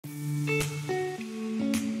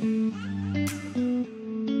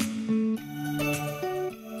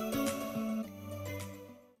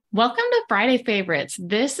Welcome to Friday Favorites.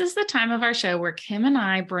 This is the time of our show where Kim and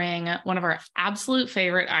I bring one of our absolute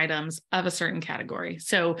favorite items of a certain category.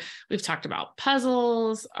 So we've talked about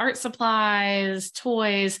puzzles, art supplies,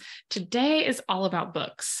 toys. Today is all about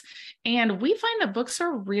books. And we find that books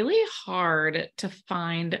are really hard to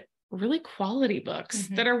find really quality books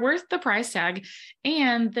that are worth the price tag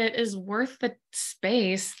and that is worth the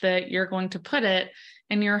space that you're going to put it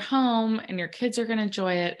in your home, and your kids are going to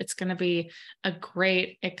enjoy it. It's going to be a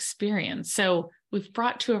great experience. So we've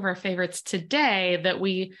brought two of our favorites today that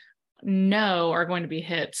we know are going to be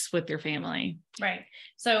hits with your family. Right.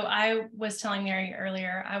 So I was telling Mary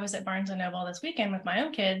earlier, I was at Barnes and Noble this weekend with my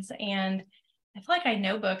own kids, and I feel like I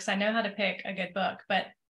know books. I know how to pick a good book, but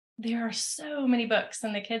there are so many books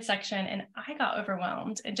in the kids section, and I got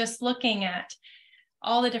overwhelmed. And just looking at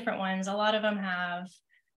all the different ones, a lot of them have,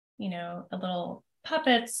 a little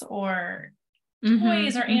puppets or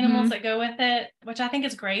toys or animals that go with it, which I think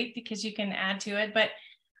is great because you can add to it. But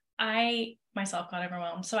I myself got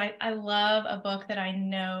overwhelmed. So I love a book that I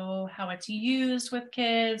know how it's used with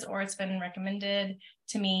kids or it's been recommended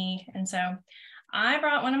to me. And so I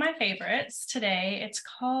brought one of my favorites today. It's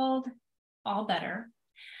called All Better.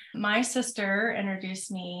 My sister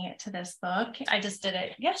introduced me to this book. I just did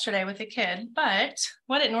it yesterday with a kid, but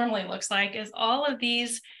what it normally looks like is all of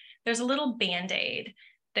these. There's a little band-aid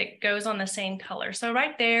that goes on the same color. So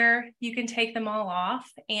right there, you can take them all off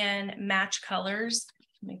and match colors.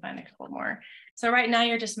 Let me find a couple more. So right now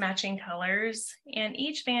you're just matching colors, and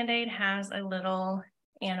each band-aid has a little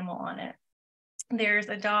animal on it. There's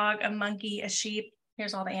a dog, a monkey, a sheep.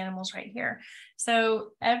 Here's all the animals right here. So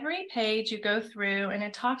every page you go through and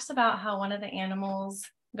it talks about how one of the animals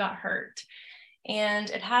got hurt. And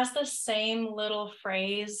it has the same little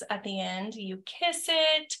phrase at the end. You kiss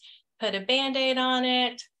it, put a band-aid on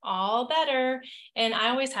it, all better. And I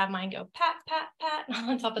always have mine go pat, pat, pat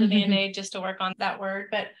on top of the band-aid just to work on that word.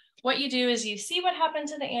 But what you do is you see what happened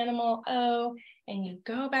to the animal, and you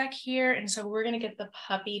go back here. And so we're going to get the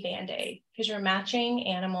puppy band-aid because you're matching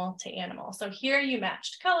animal to animal. So here you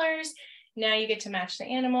matched colors. Now you get to match the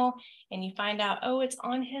animal and you find out, it's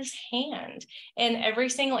on his hand. And every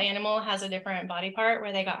single animal has a different body part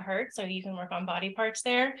where they got hurt. So you can work on body parts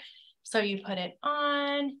there. So you put it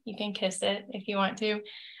on, you can kiss it if you want to,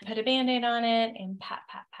 put a band-aid on it and pat,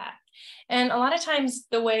 pat, pat. And a lot of times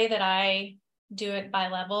the way that I do it by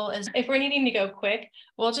level is if we're needing to go quick,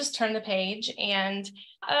 we'll just turn the page and,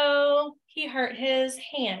 he hurt his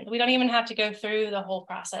hand. We don't even have to go through the whole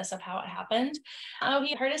process of how it happened.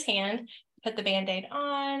 He hurt his hand, put the band-aid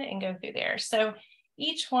on and go through there. So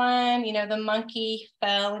each one, the monkey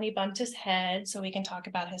fell and he bumped his head. So we can talk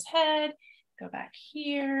about his head, go back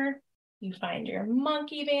here, you find your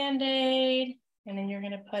monkey band-aid, and then you're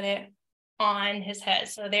going to put it on his head.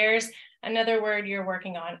 So there's another word you're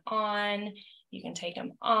working on. You can take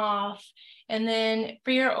them off. And then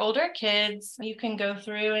for your older kids, you can go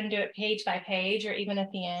through and do it page by page or even at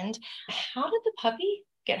the end. How did the puppy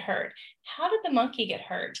get hurt? How did the monkey get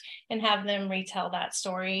hurt? And have them retell that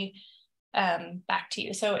story back to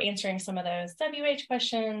you. So answering some of those WH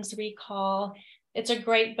questions, recall. It's a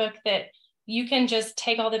great book that you can just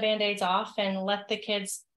take all the band-aids off and let the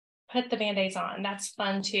kids put the band-aids on. That's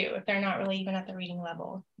fun too. If they're not really even at the reading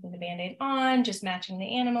level, put the band-aid on, just matching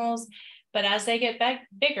the animals. But as they get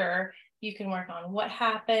bigger, you can work on what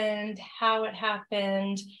happened, how it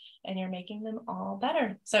happened, and you're making them all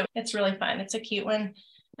better. So it's really fun. It's a cute one.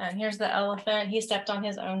 And here's the elephant. He stepped on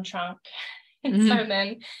his own trunk. And so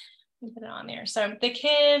then we put it on there. So the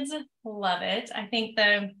kids love it. I think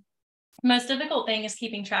the most difficult thing is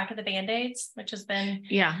keeping track of the band-aids, which has been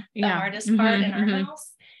the hardest part in our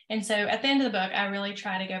house. And so at the end of the book, I really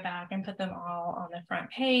try to go back and put them all on the front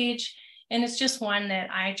page. And it's just one that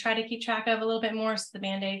I try to keep track of a little bit more so the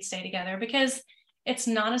band-aids stay together, because it's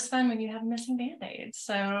not as fun when you have missing band-aids.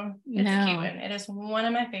 So it's a cute one. It is one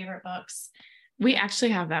of my favorite books. We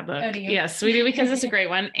actually have that book. Oh, do you? Yes, we do, because it's a great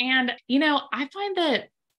one. And, I find that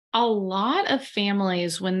a lot of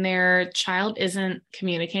families, when their child isn't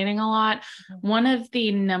communicating a lot, one of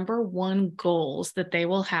the number one goals that they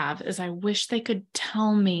will have is, I wish they could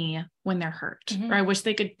tell me when they're hurt, or I wish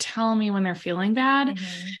they could tell me when they're feeling bad.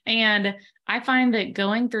 And I find that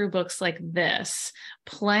going through books like this,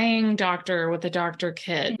 playing doctor with a doctor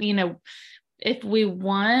kid, if we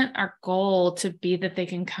want our goal to be that they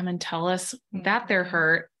can come and tell us that they're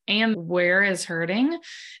hurt and where is hurting,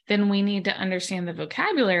 then we need to understand the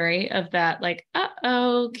vocabulary of that, like,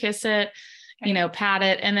 kiss it, pat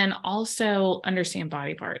it, and then also understand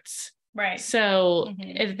body parts. Right. So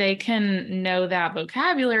if they can know that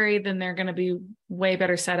vocabulary, then they're going to be way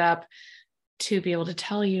better set up to be able to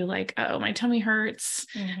tell you like, oh, my tummy hurts.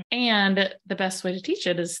 And the best way to teach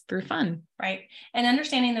it is through fun. Right. And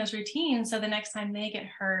understanding those routines. So the next time they get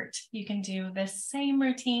hurt, you can do the same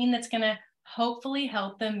routine that's going to hopefully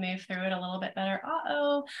help them move through it a little bit better.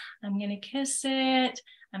 Uh-oh, I'm going to kiss it.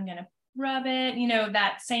 I'm going to rub it,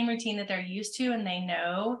 that same routine that they're used to, and they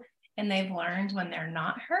know, and they've learned when they're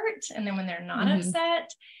not hurt. And then when they're not upset,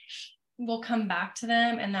 we'll come back to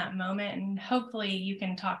them in that moment, and hopefully you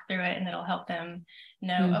can talk through it and it'll help them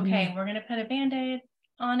know, okay, we're going to put a Band-Aid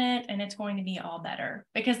on it and it's going to be all better,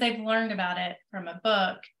 because they've learned about it from a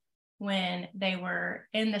book when they were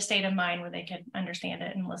in the state of mind where they could understand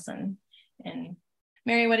it and listen. And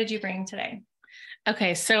Mary, what did you bring today?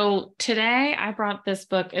 Okay, so today I brought this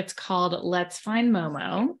book. It's called Let's Find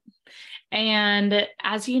Momo. And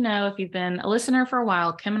as you know, if you've been a listener for a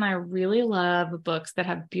while, Kim and I really love books that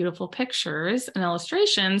have beautiful pictures and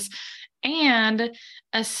illustrations. And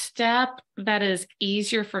a step that is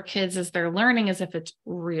easier for kids as they're learning is if it's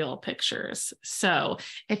real pictures. So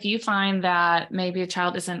if you find that maybe a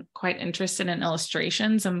child isn't quite interested in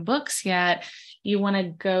illustrations and books yet, you want to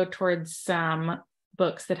go towards some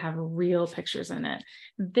books that have real pictures in it.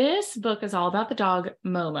 This book is all about the dog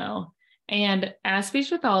Momo. And as a speech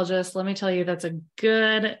pathologist, let me tell you, that's a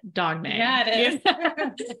good dog name. Yeah, it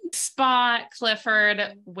is. Spot,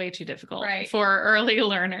 Clifford, way too difficult for early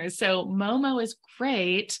learners. So Momo is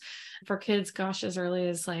great for kids, gosh, as early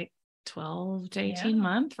as like 12 to 18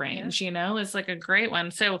 month range, is like a great one.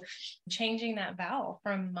 So changing that vowel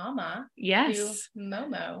from mama to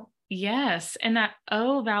Momo. Yes. And that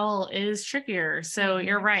O vowel is trickier. So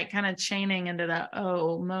you're right. Kind of chaining into the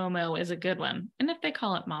O. Momo is a good one. And if they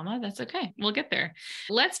call it mama, that's okay. We'll get there.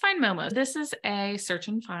 Let's Find Momo. This is a search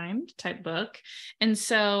and find type book. And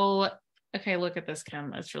so, okay, look at this,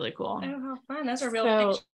 Kim. It's really cool. Oh, how fun. Those are real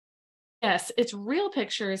pictures. Yes, it's real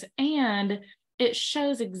pictures, and it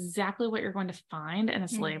shows exactly what you're going to find, and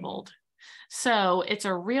it's labeled. So it's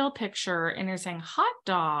a real picture, and you're saying hot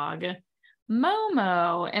dog,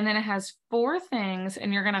 Momo, and then it has 4 things,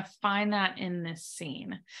 and you're going to find that in this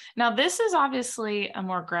scene. Now, this is obviously a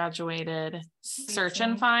more graduated search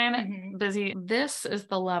and find, busy. This is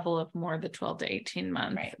the level of more the 12 to 18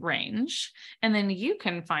 month range. And then you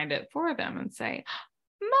can find it for them and say,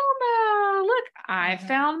 Momo, look, I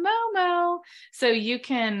found Momo. So you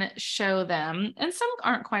can show them, and some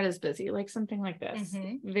aren't quite as busy, like something like this,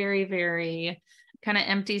 very, very kind of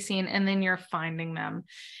empty scene. And then you're finding them.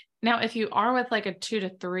 Now, if you are with like a 2 to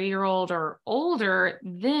 3 year old or older,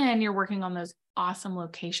 then you're working on those awesome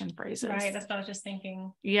location phrases. Right. That's what I was just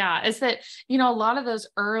thinking. Yeah. Is that, a lot of those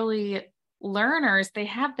early learners, they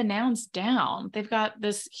have the nouns down. They've got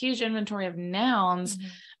this huge inventory of nouns,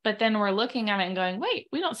 but then we're looking at it and going, wait,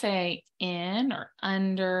 we don't say in or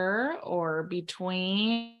under or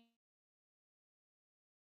between.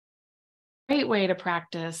 Great way to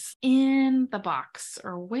practice in the box,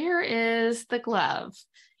 or where is the glove?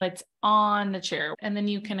 It's on the chair. And then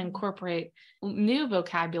you can incorporate new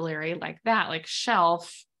vocabulary like that, like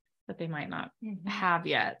shelf, that they might not have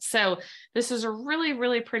yet. So this is a really,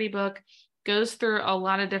 really pretty book. Goes through a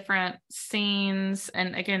lot of different scenes.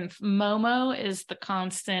 And again, Momo is the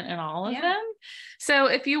constant in all of them. So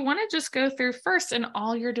if you want to just go through first and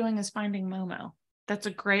all you're doing is finding Momo, that's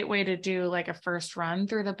a great way to do like a first run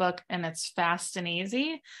through the book, and it's fast and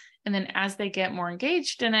easy. And then as they get more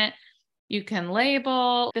engaged in it, you can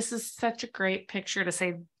label. This is such a great picture to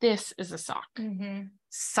say, this is a sock.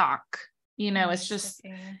 Sock. It's just,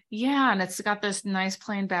 and it's got this nice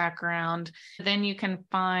plain background. Then you can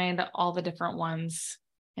find all the different ones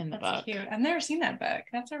in the book. Cute. I've never seen that book.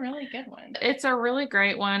 That's a really good one. It's a really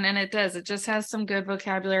great one. And it just has some good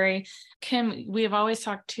vocabulary. Kim, we have always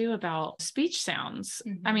talked too about speech sounds.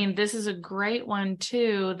 I mean, this is a great one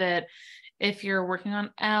too, that if you're working on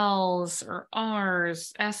L's or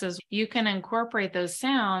R's, S's, you can incorporate those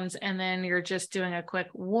sounds, and then you're just doing a quick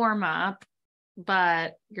warm up,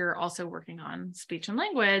 but you're also working on speech and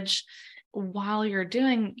language while you're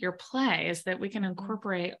doing your play, is that we can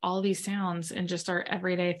incorporate all these sounds in just our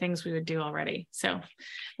everyday things we would do already. So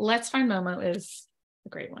Let's Find Momo is a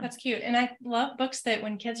great one. That's cute. And I love books that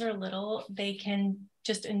when kids are little, they can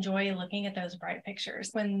just enjoy looking at those bright pictures.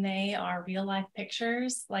 When they are real life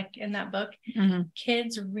pictures, like in that book,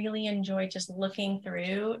 kids really enjoy just looking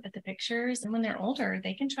through at the pictures. And when they're older,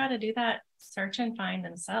 they can try to do that search and find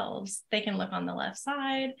themselves. They can look on the left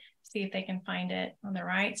side, see if they can find it on the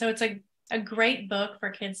right. So it's a great book for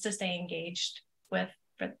kids to stay engaged with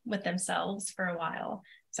themselves for a while.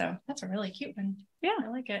 So that's a really cute one. Yeah, I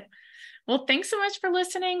like it. Well, thanks so much for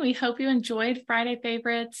listening. We hope you enjoyed Friday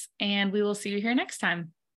Favorites, and we will see you here next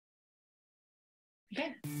time.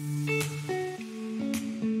 Okay.